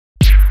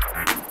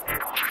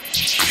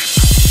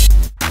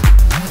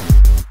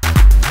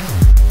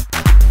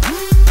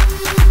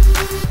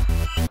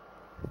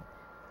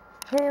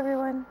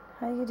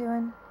you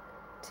doing?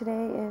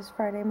 Today is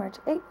Friday, March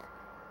 8th,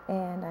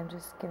 and I'm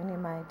just giving you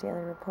my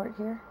daily report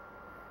here.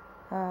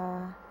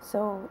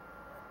 So,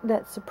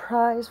 that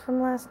surprise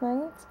from last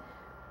night,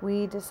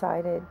 we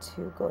decided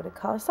to go to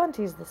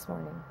Calasantes this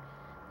morning.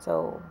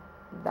 So,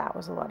 that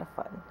was a lot of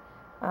fun.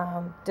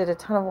 Did a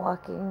ton of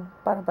walking,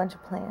 bought a bunch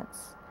of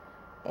plants,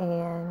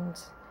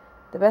 and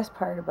the best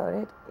part about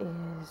it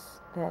is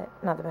that,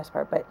 not the best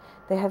part, but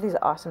they have these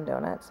awesome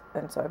donuts,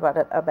 and so I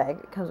bought a bag.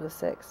 It comes with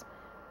 6.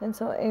 And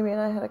so Amy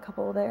and I had a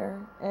couple there,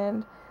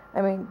 and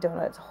I mean,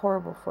 donuts,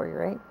 horrible for you,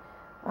 right?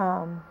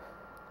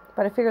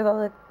 But I figured all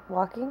the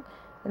walking,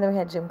 and then we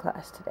had gym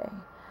class today.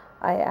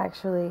 I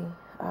actually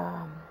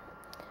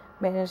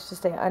managed to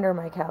stay under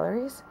my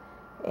calories,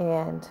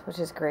 and which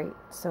is great.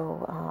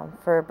 So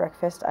for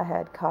breakfast, I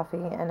had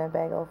coffee and a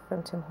bagel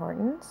from Tim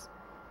Hortons,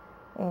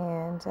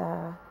 and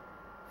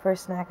for a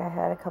snack, I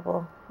had a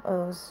couple of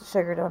those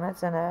sugar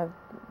donuts and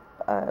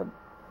a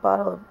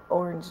bottle of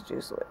orange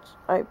juice, which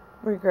I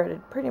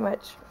regretted pretty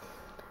much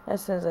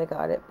as soon as I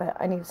got it, but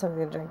I need something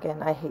to drink,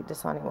 and I hate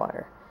Dasani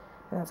water,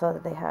 and that's all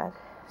that they had.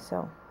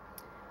 So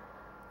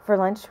for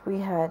lunch, we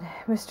had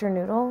Mr.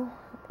 Noodle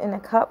in a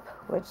cup,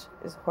 which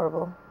is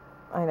horrible.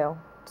 I know,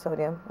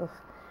 sodium. Oof.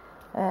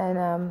 And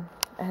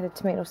I had a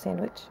tomato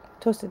sandwich,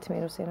 toasted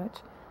tomato sandwich.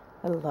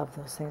 I love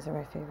those things; they're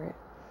my favorite.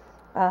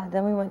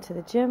 Then we went to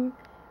the gym,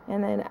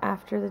 and then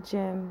after the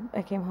gym,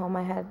 I came home.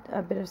 I had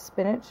a bit of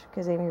spinach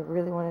because Amy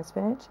really wanted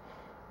spinach,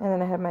 and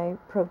then I had my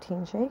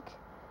protein shake,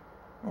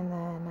 and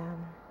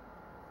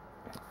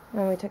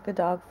then we took the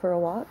dog for a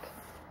walk.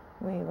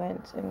 We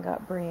went and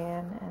got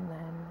Brienne, and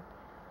then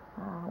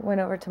went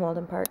over to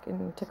Malden Park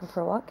and took him for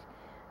a walk.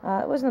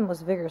 It wasn't the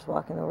most vigorous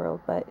walk in the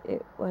world, but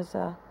it was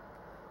a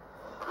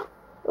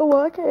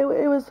walk. It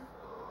was,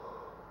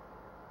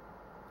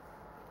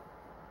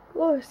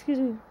 oh, excuse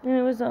me, and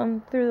it was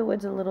through the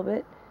woods a little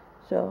bit,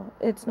 so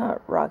it's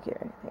not rocky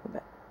or anything,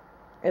 but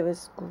it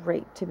was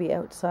great to be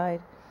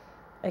outside.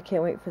 I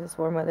can't wait for this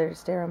warm weather to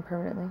stay around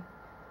permanently.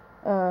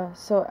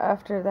 So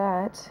after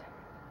that,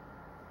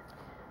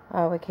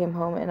 we came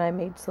home and I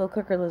made slow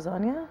cooker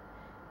lasagna,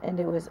 and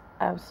it was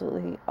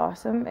absolutely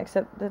awesome,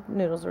 except the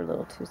noodles were a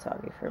little too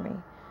soggy for me.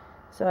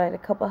 So I had a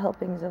couple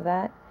helpings of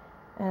that,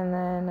 and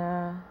then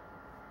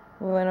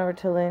we went over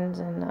to Lynn's,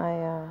 and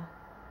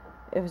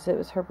it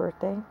was her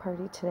birthday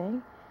party today,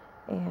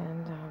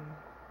 and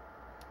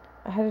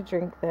I had a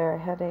drink there. I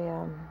had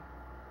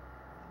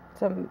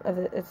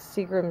it's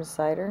Seagram's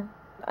cider.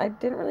 I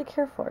didn't really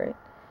care for it,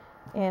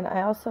 and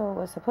I also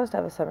was supposed to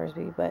have a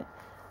Summersby, but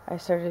I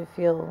started to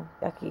feel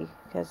yucky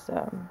because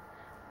I'm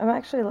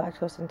actually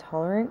lactose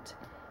intolerant,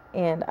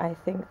 and I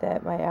think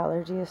that my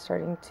allergy is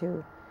starting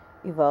to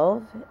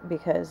evolve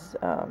because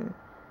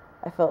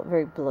I felt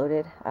very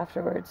bloated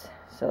afterwards,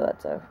 so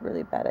that's a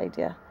really bad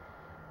idea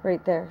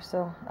right there.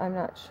 So I'm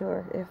not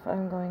sure if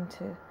I'm going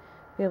to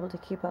be able to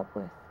keep up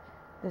with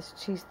this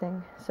cheese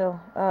thing. So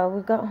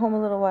we got home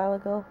a little while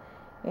ago,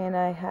 and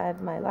I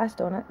had my last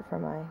donut for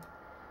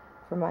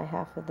my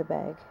half of the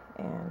bag,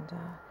 and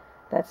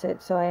that's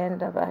it. So I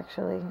ended up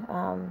actually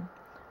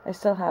I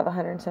still have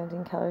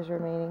 117 calories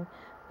remaining,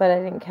 but I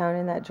didn't count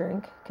in that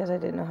drink because I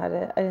didn't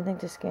think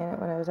to scan it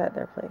when I was at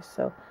their place.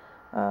 So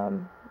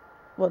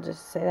we'll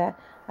just say that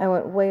I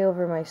went way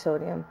over my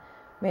sodium,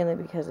 mainly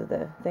because of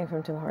the thing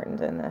from Tim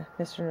Hortons and the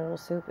Mr. Noodle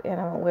soup,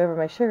 and I went way over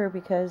my sugar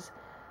because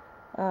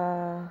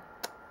the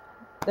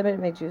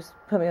Minute Maid juice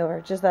put me over.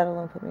 Just that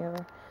alone put me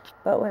over.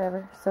 But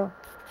whatever. So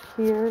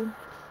here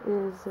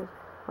is,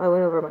 I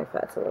went over my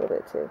fats a little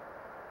bit too.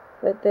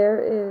 But there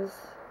is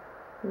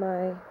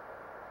my,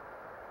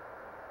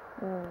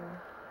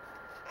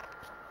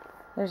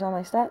 there's all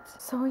my stats.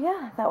 So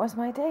yeah, that was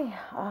my day.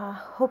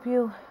 Hope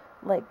you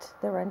liked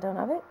the rundown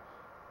of it.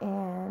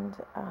 And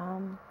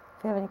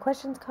if you have any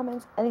questions,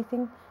 comments,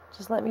 anything,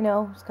 just let me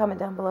know. Just comment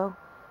down below.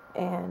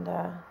 And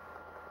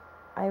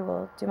I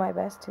will do my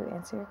best to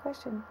answer your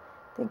question.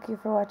 Thank you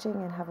for watching,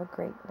 and have a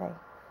great day.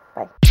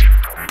 Bye.